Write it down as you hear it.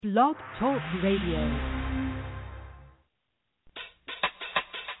Blog Talk Radio.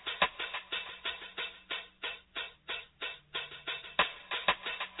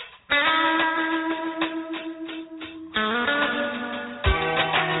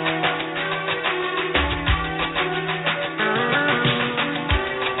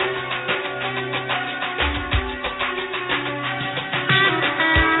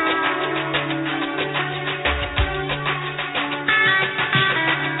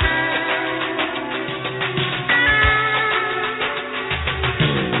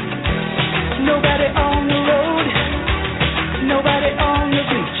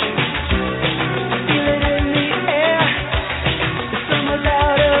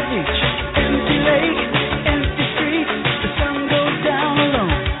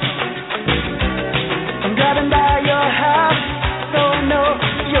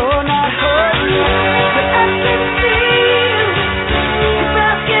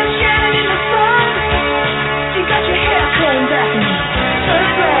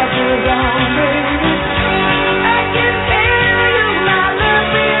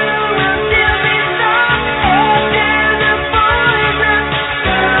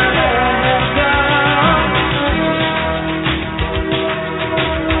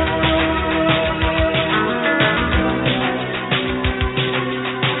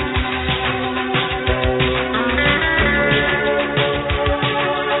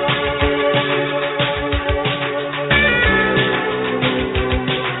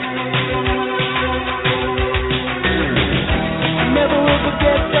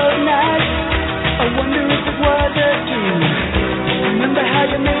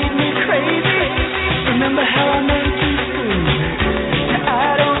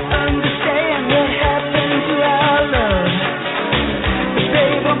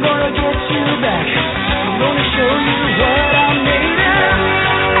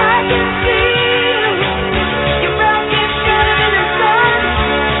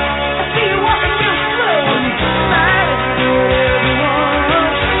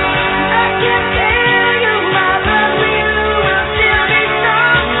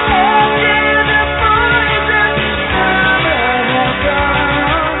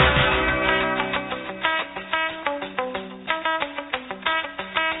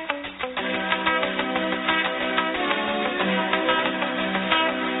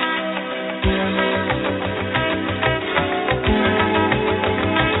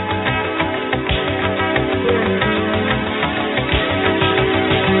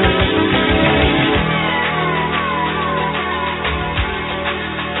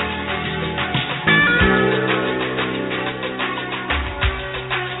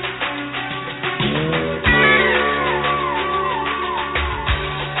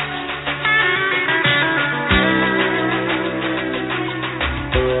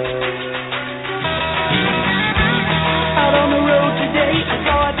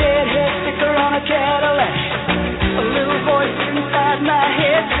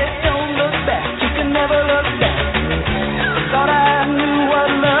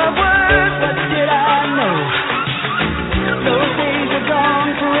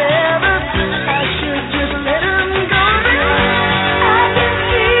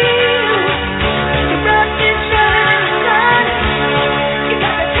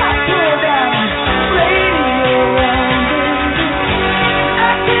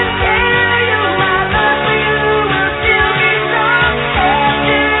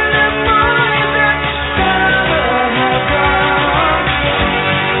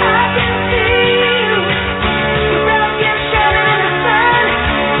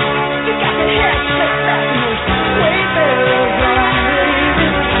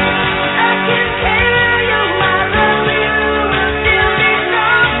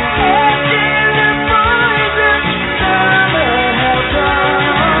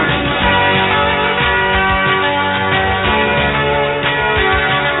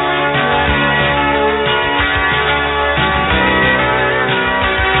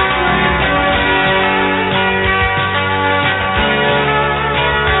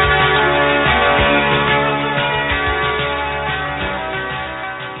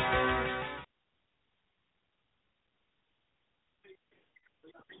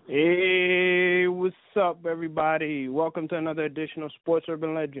 Everybody, welcome to another edition of Sports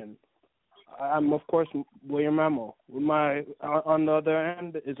Urban Legend. I'm, of course, William Rameau. On the other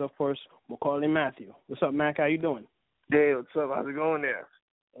end is, of course, Maccorley Mathieu. What's up, Mac? How you doing? Hey, what's up? How's it going there?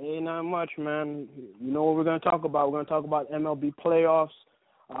 Hey, not much, man. You know what we're going to talk about? We're going to talk about MLB playoffs,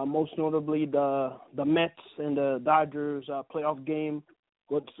 most notably the Mets and the Dodgers playoff game,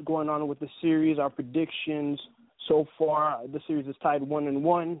 what's going on with the series, our predictions, So far, the series is tied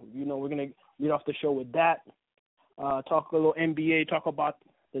 1-1. You know, we're gonna lead off the show with that. Talk a little NBA. Talk about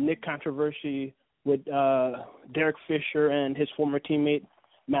the Knicks controversy with Derek Fisher and his former teammate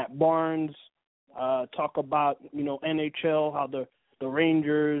Matt Barnes. Talk about, you know, NHL, how the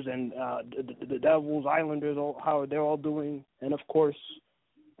Rangers and the Devils, Islanders, how they're all doing, and of course,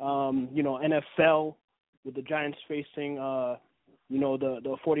 you know, NFL with the Giants facing, you know,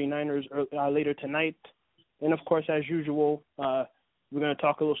 the 49ers later tonight, and of course, as usual, we're gonna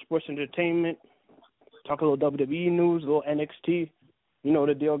talk a little sports entertainment, talk a little WWE news, a little NXT, you know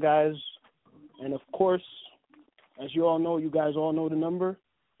the deal, guys, and of course, as you all know, you guys all know the number.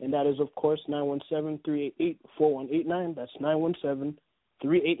 And that is, of course, 917-388-4189. That's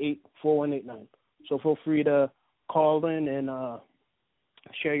 917-388-4189. So feel free to call in and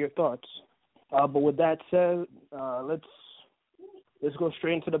share your thoughts. But with that said, let's go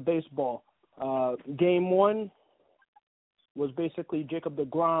straight into the baseball. Game 1 was basically Jacob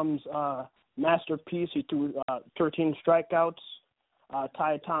deGrom's masterpiece. He threw 13 strikeouts,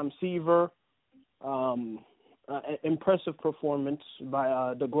 tied Tom Seaver. Impressive performance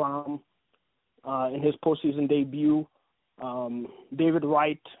by deGrom in his postseason debut. David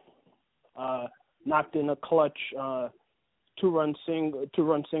Wright knocked in a clutch two-run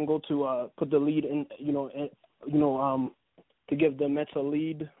single to put the lead in. To give the Mets a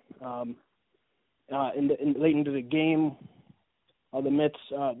lead late into the game. The Mets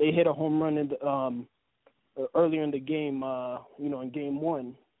they hit a home run earlier in the game. In Game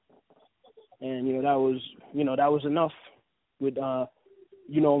 1. And that was enough with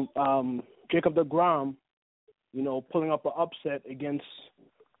Jacob deGrom, pulling up an upset against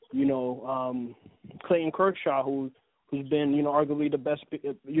Clayton Kershaw, who's been arguably the best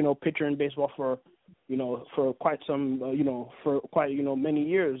pitcher in baseball for quite many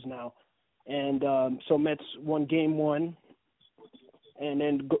years now. And so Mets won Game 1, and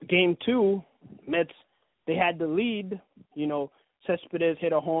then Game 2, Mets they had the lead. Cespedes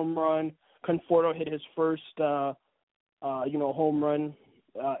hit a home run. Conforto hit his first, home run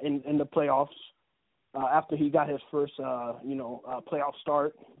in the playoffs after he got his first, playoff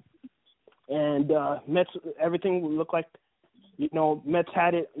start. And Mets, everything looked like, Mets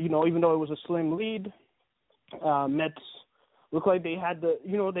had it, even though it was a slim lead. Mets looked like they had the,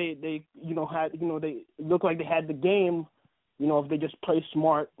 they looked like they had the game, if they just play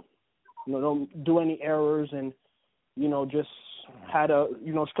smart, don't do any errors and, just had a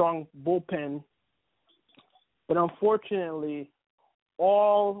strong bullpen, but unfortunately,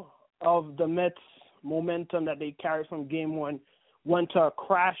 all of the Mets' momentum that they carried from Game 1 went to a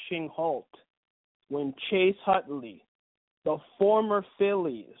crashing halt when Chase Utley, the former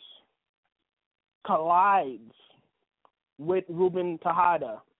Phillies, collides with Ruben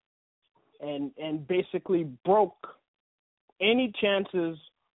Tejada and basically broke any chances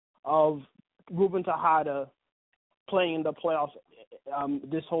of Ruben Tejada playing in the playoffs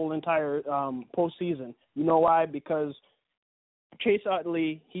this whole entire postseason. You know why? Because Chase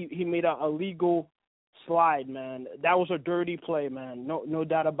Utley, he made an illegal slide, man. That was a dirty play, man. No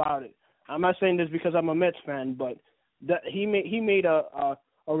doubt about it. I'm not saying this because I'm a Mets fan, but he made a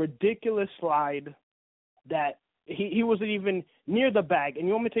ridiculous slide that he wasn't even near the bag. And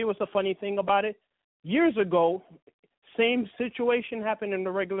you want me to tell you what's the funny thing about it? Years ago, same situation happened in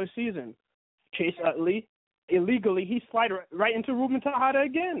the regular season. Chase Utley, illegally, he slid right into Ruben Tejada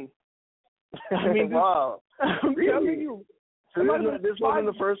again. I mean, wow. I'm telling you. So this wasn't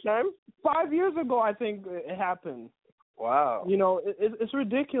the first time? 5 years ago, I think it happened. Wow. It's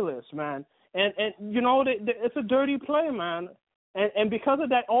ridiculous, man. And it's a dirty play, man. And because of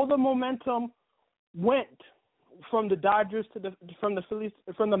that, all the momentum went from the Dodgers from the Phillies,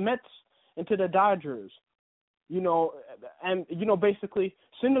 from the Mets into the Dodgers. Basically,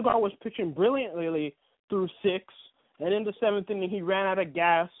 Syndergaard was pitching brilliantly through 6, and in the 7th inning he ran out of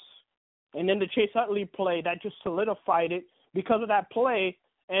gas, and then the Chase Utley play that just solidified it because of that play.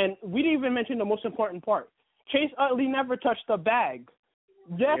 And we didn't even mention the most important part. Chase Utley never touched the bag.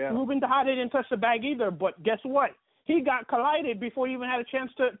 Yes, yeah. Ruben Tejada didn't touch the bag either, but guess what? He got collided before he even had a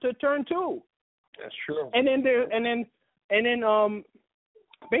chance to turn 2. That's true. And then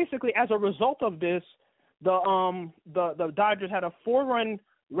basically as a result of this, the Dodgers had a 4-run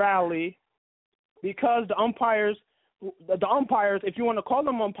rally because the umpires, if you want to call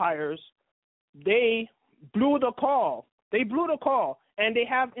them umpires, they blew the call. And they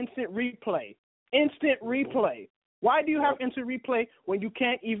have instant replay. Why do you have instant replay when you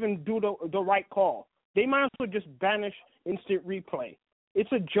can't even do the right call? They might as well just banish instant replay.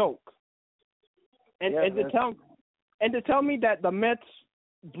 It's a joke. And to tell me that the Mets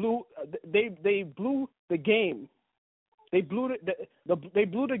blew the game. They blew they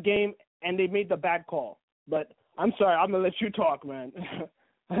blew the game and they made the bad call. But I'm sorry, I'm gonna let you talk, man.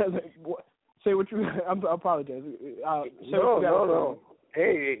 Say what you. I apologize. No.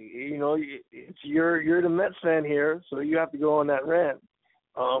 Hey, you're the Mets fan here, so you have to go on that rant.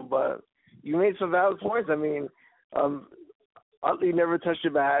 But you made some valid points. I mean, Utley never touched the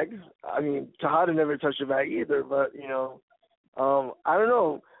bag. I mean, Tejada never touched the bag either. But I don't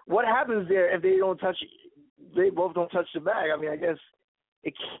know what happens there if they don't touch. They both don't touch the bag. I mean, I guess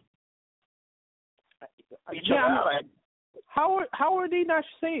it. How are they not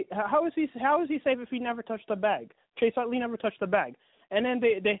safe? How is he safe if he never touched the bag? Chase Utley never touched the bag, and then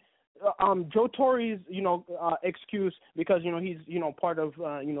they Joe Torre's excuse because he's part of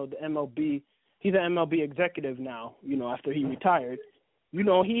the MLB. He's an MLB executive now. After he retired,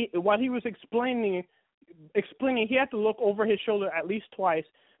 while he was explaining, he had to look over his shoulder at least twice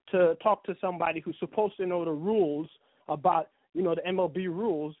to talk to somebody who's supposed to know the rules about the MLB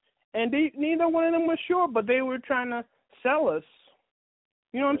rules, and neither one of them was sure, but they were trying to sell us.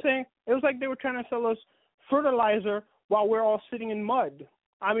 You know what I'm saying? It was like they were trying to sell us fertilizer while we're all sitting in mud.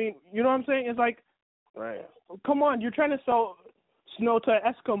 I mean, you know what I'm saying? It's like, right. Come on, you're trying to sell snow to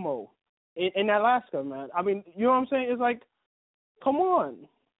an Eskimo in Alaska, man. I mean, you know what I'm saying? It's like, come on.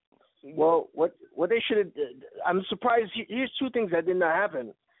 Well, what they should have. I'm surprised. Here's two things that did not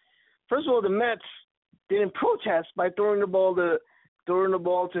happen. First of all, the Mets didn't protest by throwing the ball to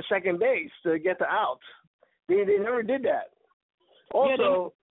second base to get the out. They never did that.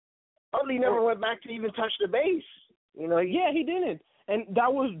 Also, Utley never went back to even touch the base. Yeah, he didn't, and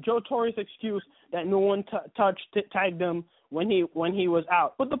that was Joe Torre's excuse that no one tagged him when he was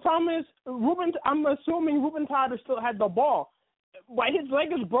out. But the problem is, I'm assuming Ruben Tejada still had the ball. Why his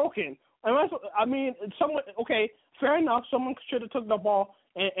leg is broken? I mean, someone. Okay, fair enough. Someone should have took the ball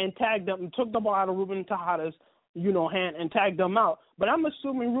and tagged them, took the ball out of Ruben Tejada's hand and tagged them out. But I'm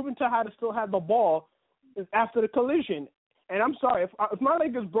assuming Ruben Tejada still had the ball after the collision. And I'm sorry, if my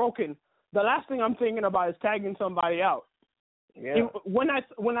leg is broken, the last thing I'm thinking about is tagging somebody out. Yeah. When I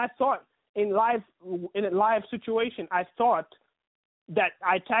thought in a live situation, I thought that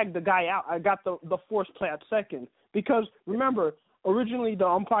I tagged the guy out. I got the force play at second because remember originally the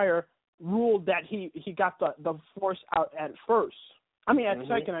umpire ruled that he got the force out at first. I mean at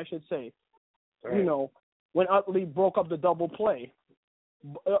second, I should say. Right. When Utley broke up the double play,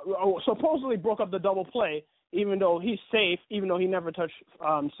 supposedly broke up the double play, even though he's safe, even though he never touched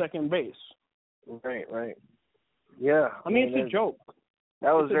second base. Right. Yeah. I mean, it's a joke.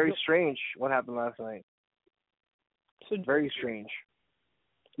 That was very strange what happened last night. Very strange.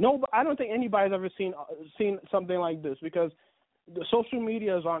 No, but I don't think anybody's ever seen something like this because the social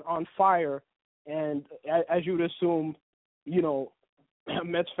media is on fire, and as you'd assume,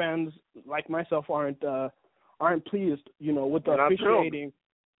 Mets fans like myself aren't pleased, with the officiating,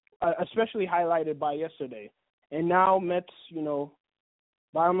 especially highlighted by yesterday. And now Mets,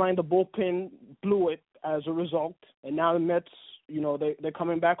 bottom line, the bullpen blew it as a result. And now the Mets, they're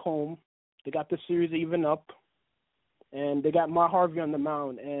coming back home. They got the series even up, and they got Matt Harvey on the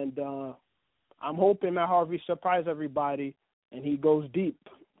mound. And I'm hoping Matt Harvey surprises everybody and he goes deep.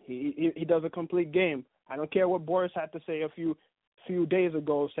 He does a complete game. I don't care what Boyz had to say a few days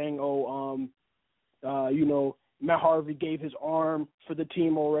ago, saying, Matt Harvey gave his arm for the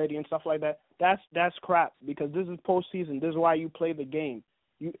team already and stuff like that. That's crap because this is postseason. This is why you play the game.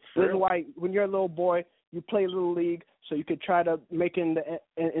 This is why when you're a little boy, you play Little League so you could try to make it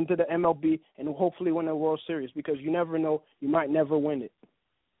into the MLB and hopefully win a World Series because you never know, you might never win it.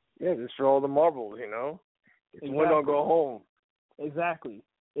 Yeah, just for all the marbles, If you win, don't go home. Exactly.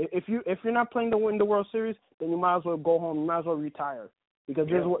 If you're not playing to win the World Series, then you might as well go home. You might as well retire because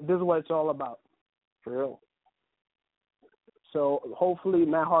this is what it's all about. For real. So hopefully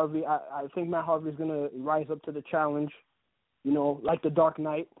Matt Harvey, I think Matt Harvey's gonna rise up to the challenge, like the Dark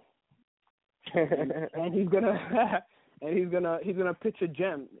Knight, and he's gonna pitch a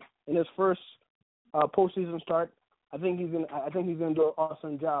gem in his first postseason start. I think he's gonna do an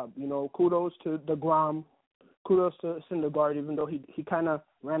awesome job. Kudos to deGrom, kudos to Syndergaard, even though he kind of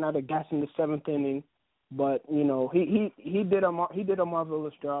ran out of gas in the seventh inning, but he did a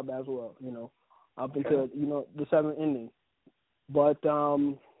marvelous job as well. Up until the seventh inning. But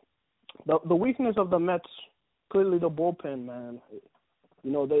the weakness of the Mets, clearly the bullpen, man.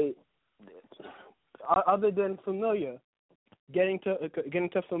 They other than Familia, getting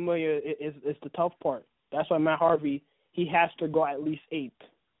to Familia is the tough part. That's why Matt Harvey, he has to go at least 8.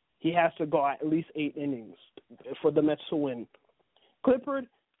 He has to go at least 8 innings for the Mets to win. Clippard,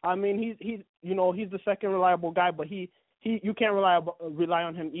 I mean, he's the second reliable guy, but he you can't rely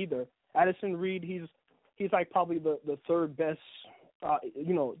on him either. Addison Reed, he's like probably the third best,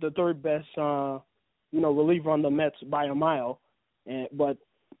 reliever on the Mets by a mile, but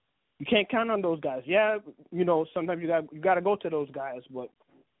you can't count on those guys. Yeah, sometimes you got to go to those guys, but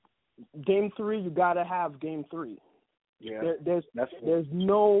Game 3 you got to have Game 3. Yeah, there's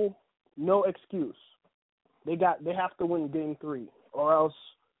no excuse. They have to win Game 3, or else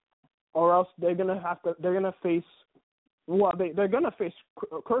they're gonna face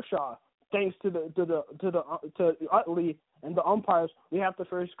Kershaw. Thanks to Utley and the umpires, we have to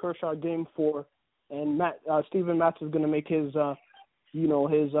face Kershaw Game 4, and Steven Matz is gonna make his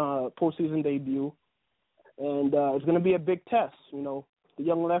postseason debut, and it's gonna be a big test. The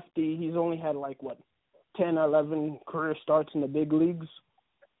young lefty, he's only had 10 or 11 career starts in the big leagues,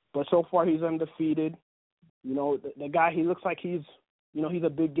 but so far he's undefeated. The guy, he looks like he's a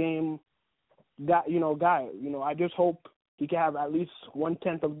big game guy. I just hope he can have at least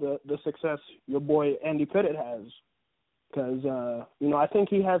 1/10 of the success your boy Andy Pettitte has, because I think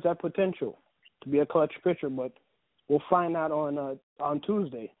he has that potential to be a clutch pitcher. But we'll find out on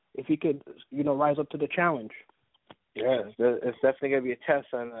Tuesday if he could rise up to the challenge. Yeah, it's definitely gonna be a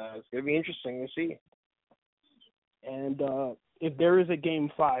test, and it's gonna be interesting to see. And if there is a Game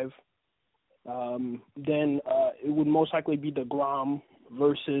 5, then it would most likely be deGrom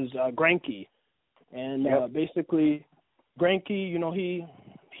versus Greinke. And basically, Greinke,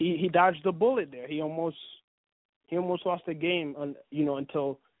 he dodged the bullet there. He almost lost the game,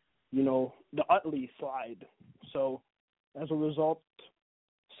 until the Utley slide. So as a result,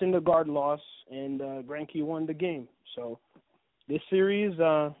 Syndergaard lost and Greinke won the game. So this series,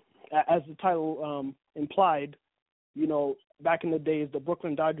 as the title implied, back in the days, the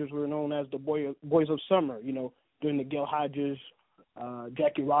Brooklyn Dodgers were known as the Boyz of Summer, during the Gil Hodges,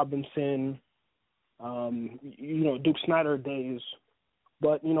 Jackie Robinson, Duke Snider days.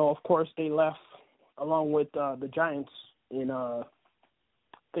 But, of course, they left along with the Giants in, I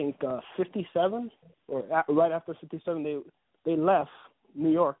think, 57, or right after 57, they left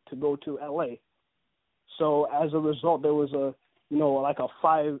New York to go to L.A. So as a result, there was a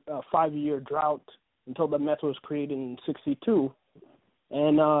 5-year drought until the Mets was created in '62,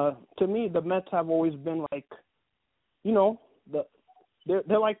 and to me, the Mets have always been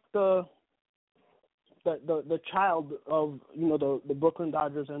they're like the child of the Brooklyn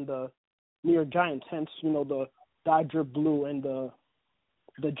Dodgers and the New York Giants. Hence, the Dodger blue and the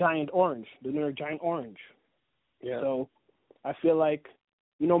Giant orange, the New York Giant orange. Yeah. So I feel like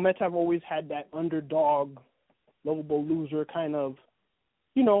Mets have always had that underdog, lovable loser kind of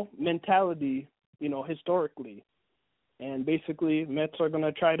mentality. Historically. And basically, Mets are going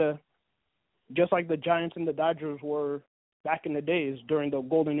to try to, just like the Giants and the Dodgers were back in the days during the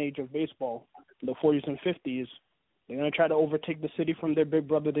golden age of baseball, the 40s and 50s, they're going to try to overtake the city from their big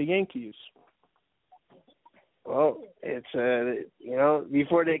brother, the Yankees. Well, it's,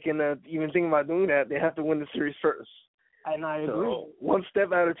 before they can even think about doing that, they have to win the series first. And I agree. So, one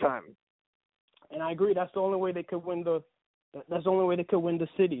step at a time. And I agree. That's the only way they could win the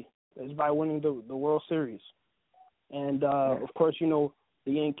city, is by winning the World Series. And, of course, the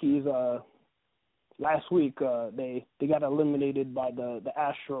Yankees, last week, they got eliminated by the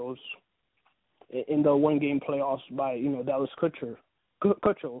Astros in the one-game playoffs by, Dallas Keuchel.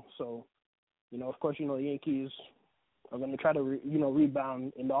 So, of course, the Yankees are going to try to,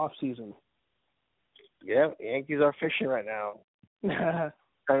 rebound in the off-season. Yeah, the Yankees are fishing right now.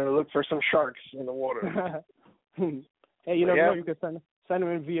 Trying to look for some sharks in the water. Hey, you never know, you could sign them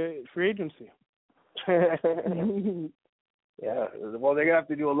in via free agency. Yeah, well, they're going to have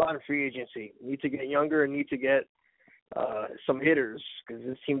to do a lot of free agency. Need to get younger and need to get some hitters, because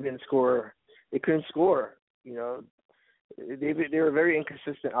this team didn't score. They couldn't score. They were very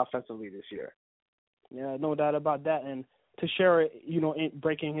inconsistent offensively this year. Yeah, no doubt about that. And Teixeira,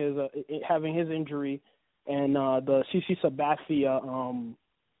 breaking his, having his injury, and the CC Sabathia,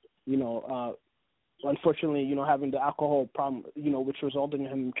 unfortunately, having the alcohol problem, which resulted in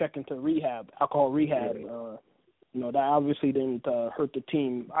him checking to alcohol rehab. That obviously didn't hurt the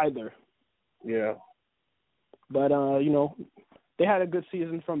team either. Yeah. But, they had a good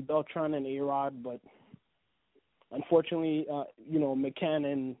season from Beltran and A-Rod, but unfortunately, McCann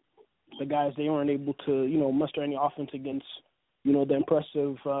and the guys, they weren't able to, muster any offense against, the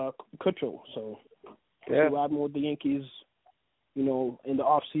impressive Keuchel. So we'll have more with the Yankees, in the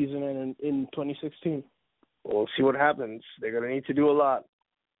off season and in 2016. We'll see what happens. They're going to need to do a lot.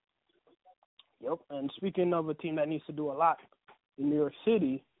 Yep. And speaking of a team that needs to do a lot in New York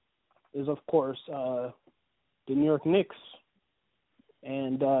City is, of course, the New York Knicks.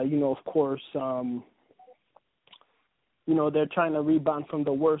 And, of course, they're trying to rebound from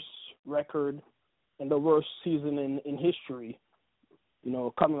the worst record and the worst season in history.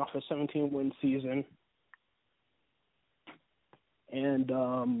 Coming off a 17-win season. And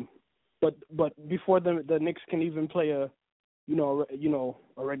but before the Knicks can even play a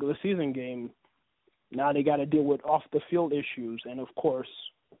regular season game, now they got to deal with off the field issues, and of course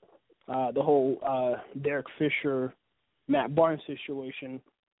the whole Derek Fisher, Matt Barnes situation,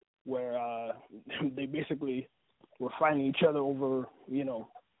 where they basically were fighting each other over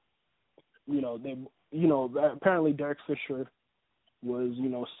apparently Derek Fisher was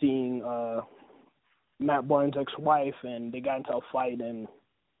seeing Matt Barnes' ex-wife, and they got into a fight, and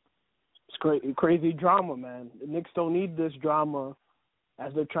it's crazy drama, man. The Knicks don't need this drama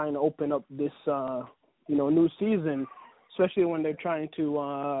as they're trying to open up this new season, especially when they're trying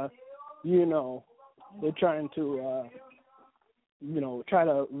to try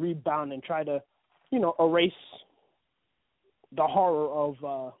to rebound and try to erase the horror of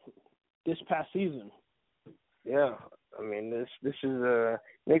this past season. Yeah, I mean this is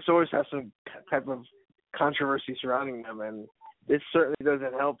Knicks always have some type of controversy surrounding them, and this certainly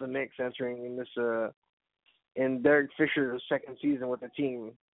doesn't help the Knicks entering in this in Derek Fisher's second season with the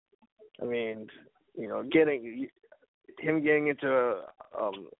team. I mean, getting into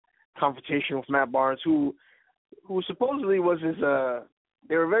a confrontation with Matt Barnes, who supposedly was his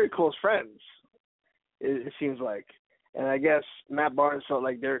they were very close friends, it seems like. And I guess Matt Barnes felt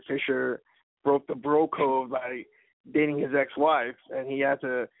like Derek Fisher broke the bro code by dating his ex-wife, and he had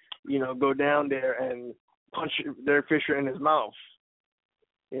to, go down there and punch Derek Fisher in his mouth.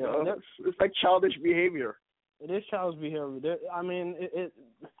 It's like childish behavior. It is childish behavior.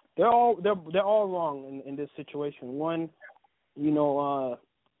 They're all wrong in this situation. One,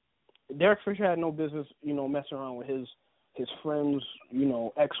 Derek Fisher had no business, messing around with his friend's,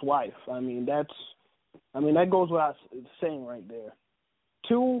 ex-wife. That goes without saying right there.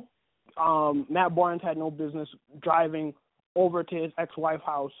 Two, Matt Barnes had no business driving over to his ex-wife's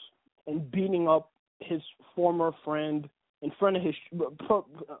house and beating up his former friend in front of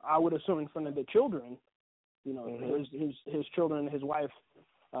I would assume in front of the children. His children, his wife.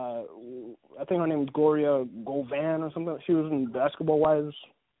 I think her name was Gloria Govan or something. She was in Basketball Wives,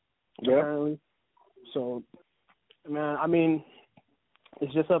 apparently. So, man,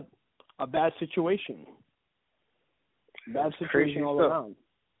 it's just a bad situation. Bad situation all around.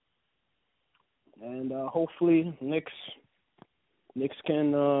 And hopefully Knicks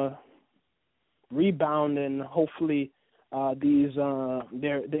can rebound, and hopefully these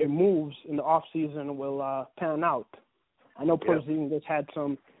their moves in the off season will pan out. I know Porzingis had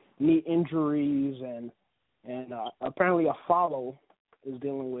some knee injuries, and apparently a follow is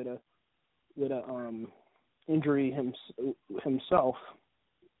dealing with a injury himself.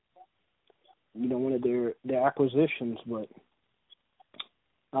 One of their acquisitions, but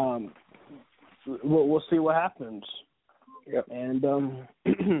we'll see what happens. Yep. And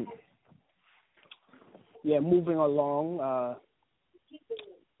moving along.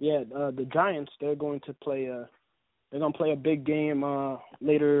 The Giants, they're going to play a big game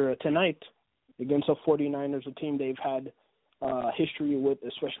later tonight against the 49ers, a team they've had history with,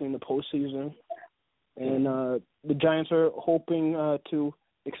 especially in the postseason. And the Giants are hoping to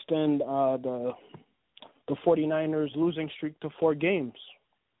extend the 49ers losing streak to 4 games.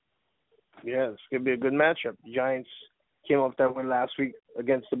 Yeah, it's going to be a good matchup. The Giants came off that win last week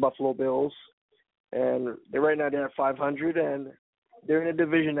against the Buffalo Bills, and right now they're at 500, and they're in a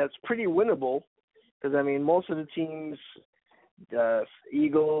division that's pretty winnable because, most of the teams,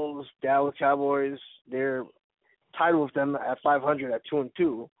 Eagles, Dallas Cowboys, they're tied with them at 500 at 2-2.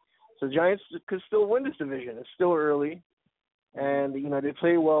 So the Giants could still win this division. It's still early, and, they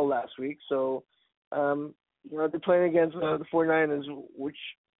played well last week. So, they're playing against the 49ers,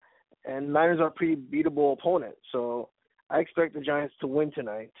 and Niners are a pretty beatable opponent. So I expect the Giants to win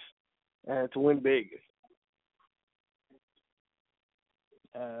tonight and to win big.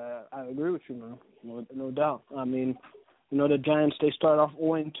 I agree with you, man. No doubt. The Giants, they start off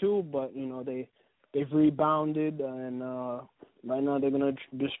 0-2, but, they've rebounded, and right now they're going to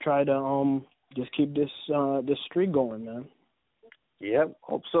just try to just keep this streak going, man. Yep,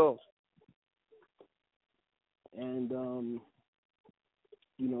 hope so. And,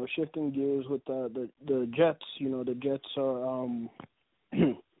 shifting gears with the Jets, the Jets are,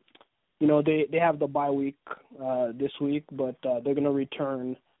 they have the bye week this week, but they're going to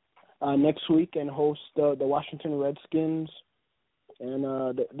return next week and host the Washington Redskins. And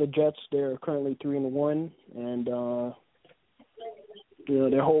the Jets, they're currently 3-1, and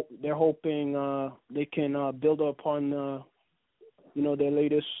they're hoping they can build upon their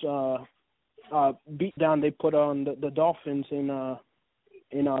latest beat down they put on the Dolphins in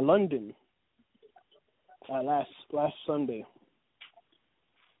London last Sunday.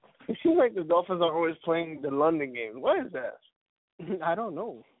 It seems like the Dolphins are always playing the London games. What is that? I don't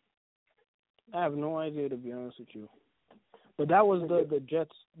know. I have no idea, to be honest with you. But that was the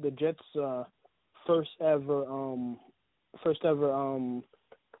Jets first ever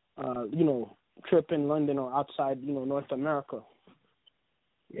trip in London or outside North America.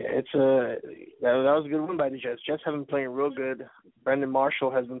 Yeah, that was a good win by the Jets. Jets have been playing real good. Brandon Marshall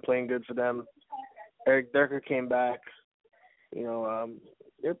has been playing good for them. Eric Decker came back.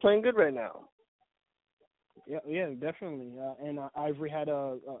 They're playing good right now. Yeah, definitely. And Ivory had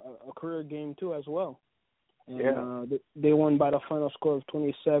a career game too as well. And, yeah. They won by the final score of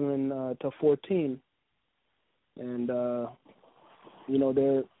 27-14. And they're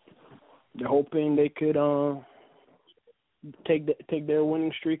hoping they could take their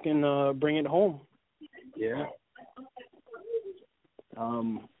winning streak and bring it home. Yeah.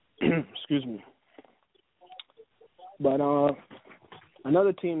 Excuse me. But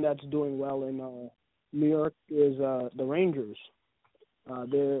another team that's doing well in New York is the Rangers.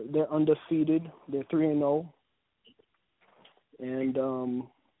 They're undefeated. They're 3-0, and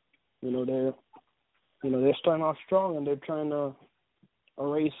they're starting off strong, and they're trying to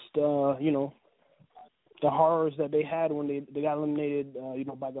erase the horrors that they had when they got eliminated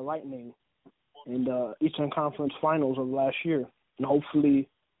by the Lightning in the Eastern Conference Finals of last year, and hopefully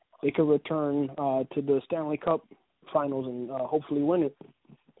they could return to the Stanley Cup Finals and hopefully win it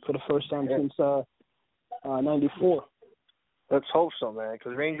for the first time since '94. Let's hope so, man,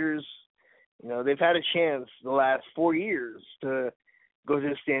 because Rangers, they've had a chance the last 4 years to go to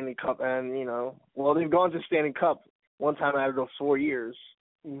the Stanley Cup, and, they've gone to the Stanley Cup one time out of those 4 years,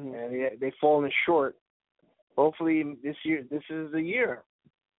 and they've fallen short. Hopefully this is the year.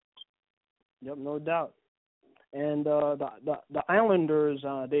 Yep, no doubt. And the Islanders,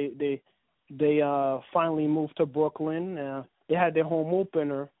 they finally moved to Brooklyn. They had their home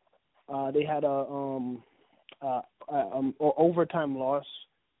opener. They had a overtime loss,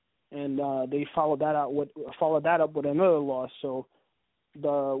 and they followed that up with another loss. So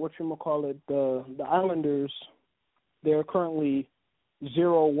the Islanders, they're currently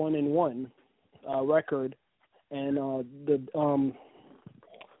 0-1-1 record, and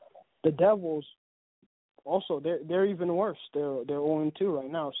the Devils also they're even worse. They're 0-2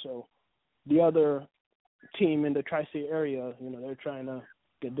 right now. So the other team in the tri-state area, they're trying to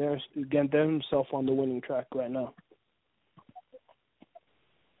get themselves on the winning track right now.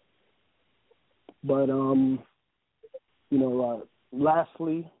 But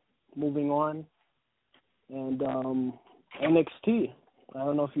lastly, moving on, and NXT. I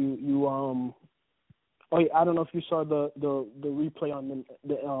don't know if you I don't know if you saw the replay on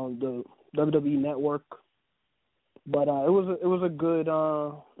the WWE Network, but it was a good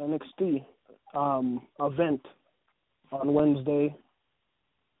NXT event on Wednesday.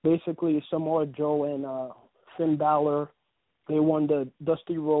 Basically, Samoa Joe and Finn Balor, they won the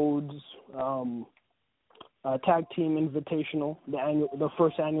Dusty Rhodes Tag Team Invitational, the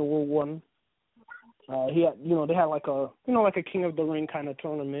first annual one. They had like a King of the Ring kind of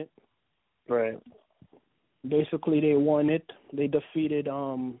tournament. Right. Basically, they won it. They defeated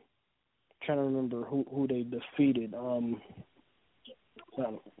trying to remember who they defeated. I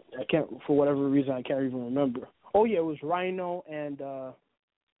can't, for whatever reason, I can't even remember. Oh yeah, it was Rhino and I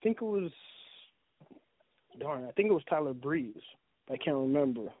think it was Tyler Breeze. I can't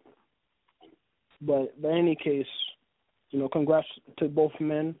remember. But in any case, congrats to both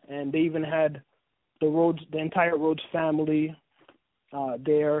men, and they even had the entire Rhodes family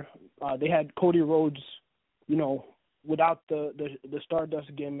there. They had Cody Rhodes, without the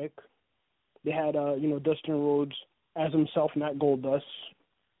Stardust gimmick. They had Dustin Rhodes as himself, not Goldust,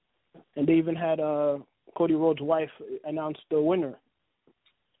 and they even had Cody Rhodes' wife announce the winner.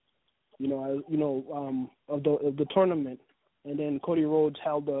 Of the tournament, and then Cody Rhodes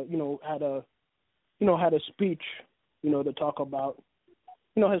had a speech, to talk about,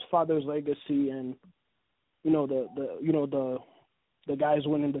 his father's legacy and, the guys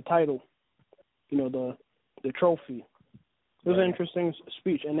winning the title, the trophy. It was an interesting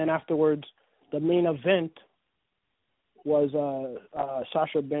speech, and then afterwards, the main event was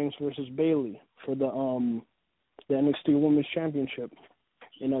Sasha Banks versus Bayley for the NXT Women's Championship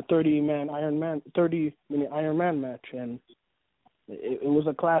in a 30-minute Iron Man match, and it was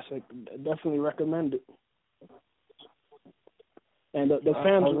a classic. Definitely recommend it. And the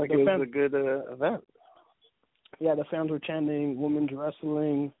fans, it was a good event. Yeah, the fans were chanting "Women's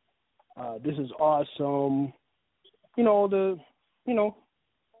Wrestling." This is awesome.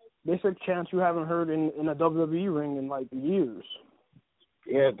 basic chants you haven't heard in a WWE ring in like years.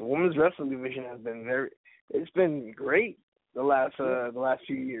 Yeah, the women's wrestling division has been it's been great the last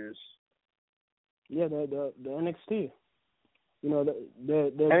few years. Yeah, the NXT. You know,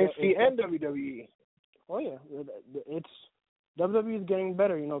 the NXT and WWE. Oh yeah, it's WWE is getting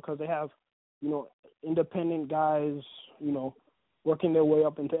better. You know, because they have, you know, independent guys, you know, working their way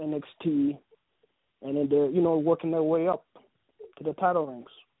up into NXT, and then they're, you know, working their way up to the title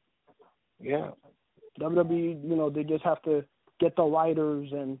ranks. Yeah. WWE, you know, they just have to get the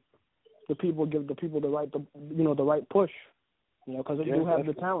writers and the people, give the people the right push, you know, because they do have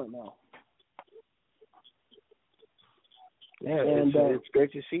the talent now. Yeah, and it's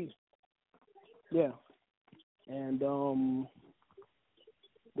great to see. Yeah, and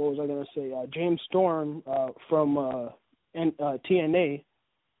what was I gonna say? James Storm from TNA,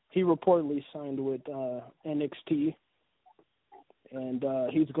 he reportedly signed with NXT, and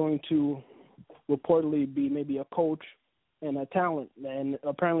he's going to reportedly be maybe a coach and a talent, and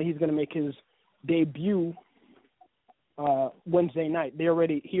apparently he's going to make his debut Wednesday night. He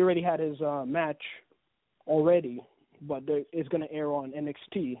already had his match already, but it's going to air on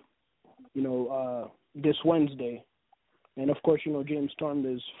NXT, you know, this Wednesday. And of course, you know, James Storm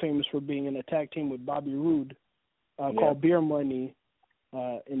is famous for being in a tag team with Bobby Roode called Beer Money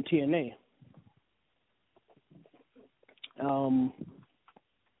in TNA.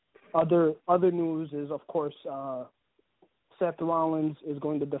 Other news is, of course, Seth Rollins is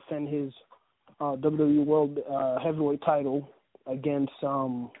going to defend his WWE World Heavyweight title against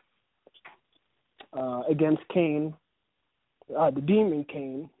Kane, the Demon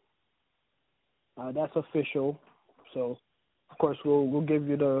Kane. That's official. So, of course, we'll give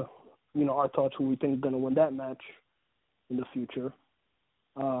you our thoughts who we think is going to win that match in the future.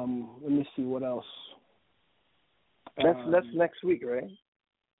 Let me see what else. That's next week, right?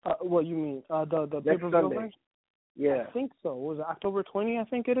 What you mean? The next Sunday. Yeah. I think so. Was it October 20? I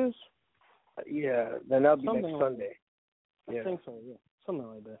think it is. Yeah, then that'll be Something next like Sunday. I think so. Yeah, something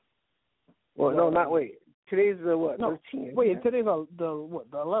like that. Well, no, not wait. Today's the what? No, 13th. Wait, yeah? today's the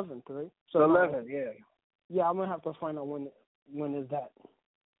 11th, right? So the 11th, yeah. Yeah, I'm gonna have to find out when is that.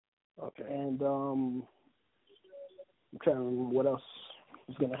 Okay. And I'm trying to remember what else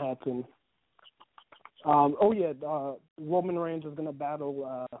is gonna happen. Roman Reigns is gonna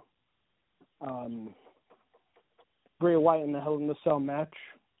battle Bray Wyatt in the Hell in the Cell match,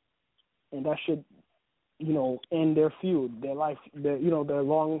 and that should, you know, end their feud, their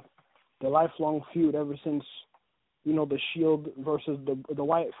lifelong feud ever since, you know, the Shield versus the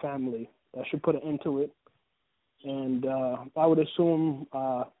Wyatt family. That should put an end to it. And I would assume,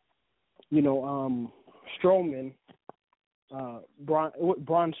 Strowman,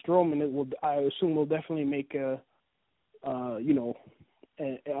 Braun Strowman, I assume will definitely make an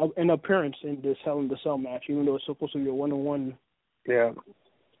appearance in this Hell in the Cell match, even though it's supposed to be a 1-on-1. Yeah.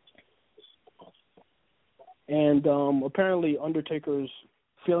 And apparently Undertaker's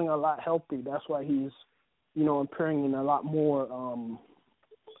feeling a lot healthy. That's why he's, you know, appearing in a lot more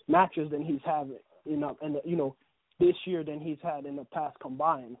matches than he's had this year than he's had in the past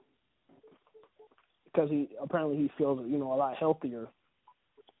combined. Because he feels, you know, a lot healthier.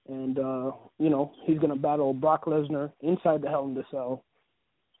 And, he's going to battle Brock Lesnar inside the Hell in the Cell.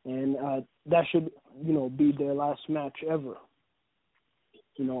 And that should, you know, be their last match ever.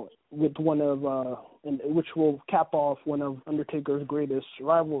 You know, with one of, which will cap off one of Undertaker's greatest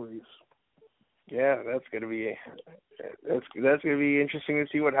rivalries. Yeah, that's gonna be interesting to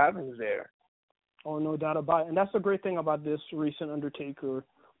see what happens there. Oh, no doubt about it. And that's the great thing about this recent Undertaker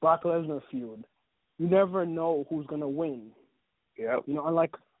Brock Lesnar feud. You never know who's gonna win. Yeah. You know,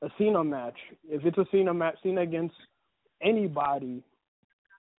 unlike a Cena match. If it's a Cena match, Cena against anybody,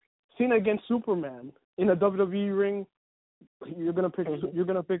 Cena against Superman in a WWE ring, you're gonna pick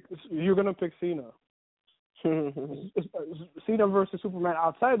Cena. Cena versus Superman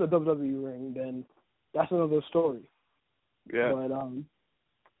outside the WWE ring, then that's another story. Yeah.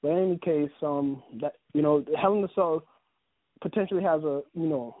 But in any case, that, you know, Hell in the Cell potentially has a, you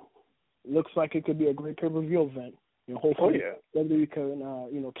know, looks like it could be a great pay-per-view event. You know, hopefully WWE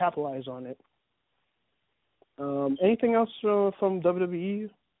can capitalize on it. Anything else from WWE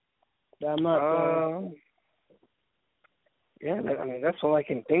that I'm not? That's all I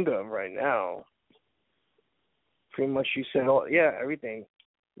can think of right now. Pretty much you said everything.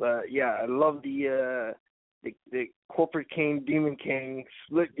 But yeah, I love the corporate Kane, Demon King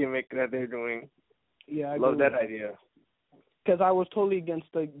split gimmick that they're doing. Yeah, I love that idea. Because I was totally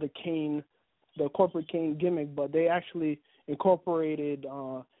against the corporate Kane gimmick, but they actually incorporated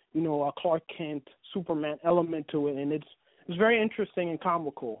a Clark Kent Superman element to it, and it's very interesting and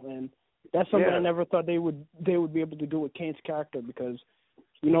comical, and that's something I never thought they would be able to do with Kane's character, because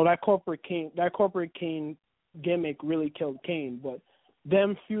that corporate Kane gimmick really killed Kane. But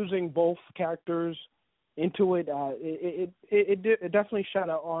them fusing both characters into it, it definitely shot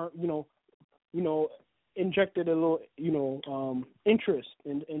out, injected a little, interest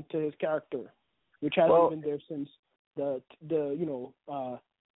into his character, which hasn't been there since the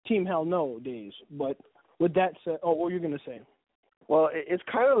Team Hell No days. But with that said, what were you going to say? Well, it's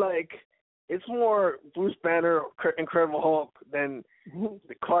kind of like, it's more Bruce Banner, Incredible Hulk than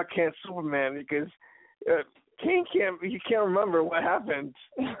the Clark Kent Superman, because Kane can't remember what happened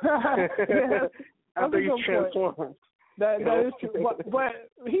after he transformed. That is true, but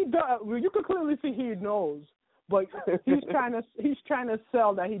he does. You can clearly see he knows, but he's trying to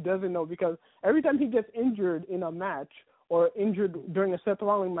sell that he doesn't know, because every time he gets injured in a match or injured during a Seth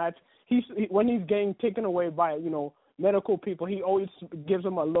Rollins match, when he's getting taken away by medical people, he always gives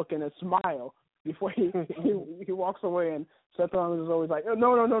them a look and a smile before he walks away, and Seth Rollins is always like,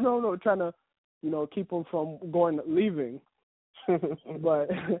 no, trying to keep him from leaving. but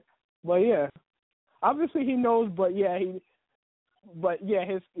yeah, obviously he knows,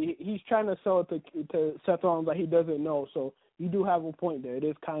 he's trying to sell it to Seth Rollins that he doesn't know. So you do have a point there. It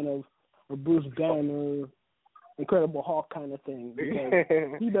is kind of a Bruce Banner, Incredible Hulk kind of thing,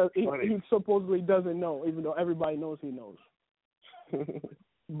 because he supposedly doesn't know, even though everybody knows he knows.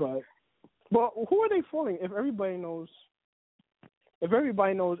 But who are they fooling? If everybody knows,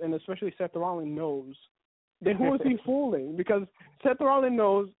 and especially Seth Rollins knows, then who is he fooling? Because Seth Rollins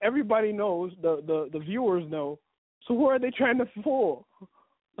knows, everybody knows, the viewers know. So who are they trying to fool?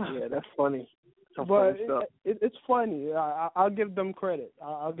 Yeah, that's funny. But it's funny. I'll give them credit.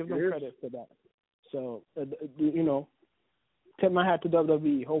 I'll give them credit for that. So, tip my hat to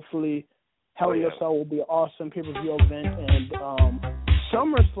WWE. Hopefully, Hell in a Cell will be an awesome pay-per-view event. And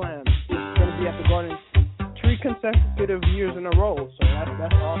SummerSlam is going to be at the Garden 3 consecutive years in a row. So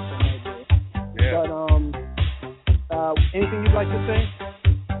that's awesome right there. Yeah. But anything you'd like to say?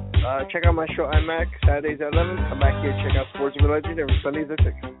 Check out my show, IMAC, Saturdays at 11. Come back here and check out Sports of Legend every Sundays at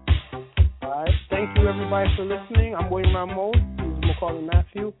 6. All right. Thank you, everybody, for listening. I'm Rameau. This is Maccorley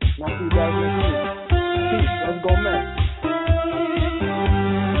Mathieu. Mathieu, guys, peace. Let's go, Mets.